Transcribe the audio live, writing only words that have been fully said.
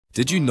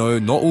Did you know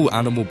not all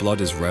animal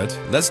blood is red?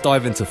 Let's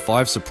dive into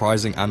 5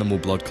 surprising animal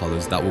blood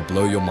colors that will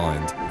blow your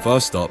mind.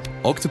 First up,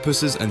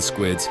 octopuses and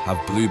squids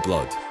have blue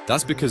blood.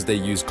 That's because they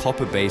use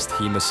copper-based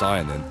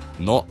hemocyanin,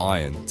 not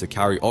iron, to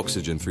carry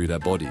oxygen through their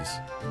bodies.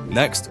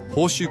 Next,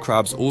 horseshoe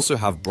crabs also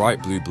have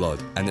bright blue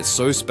blood, and it's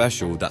so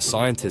special that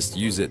scientists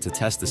use it to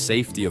test the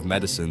safety of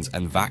medicines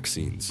and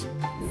vaccines.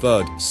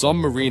 Third, some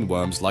marine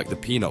worms like the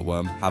peanut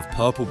worm have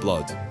purple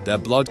blood. Their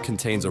blood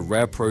contains a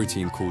rare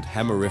protein called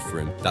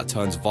hemorrhaferin that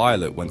turns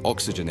violet when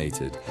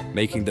oxygenated,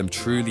 making them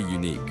truly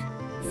unique.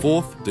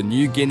 Fourth, the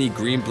New Guinea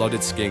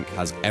green-blooded skink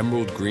has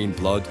emerald green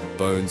blood,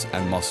 bones,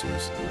 and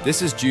muscles.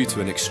 This is due to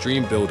an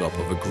extreme buildup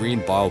of a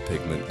green bile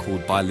pigment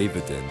called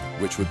biliverdin,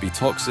 which would be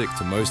toxic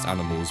to most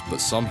animals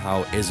but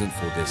somehow isn't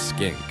for this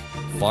skink.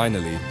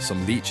 Finally,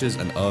 some leeches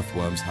and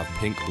earthworms have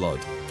pink blood,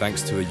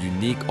 thanks to a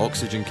unique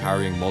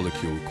oxygen-carrying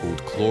molecule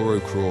called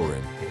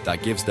chlorochlorine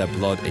that gives their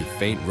blood a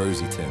faint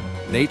rosy tint.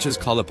 Nature's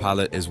color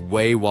palette is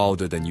way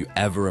wilder than you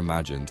ever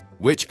imagined.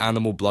 Which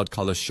animal blood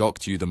color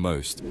shocked you the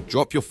most?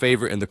 Drop your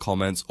favorite in the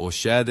comments or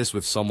share this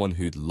with someone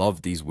who'd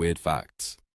love these weird facts.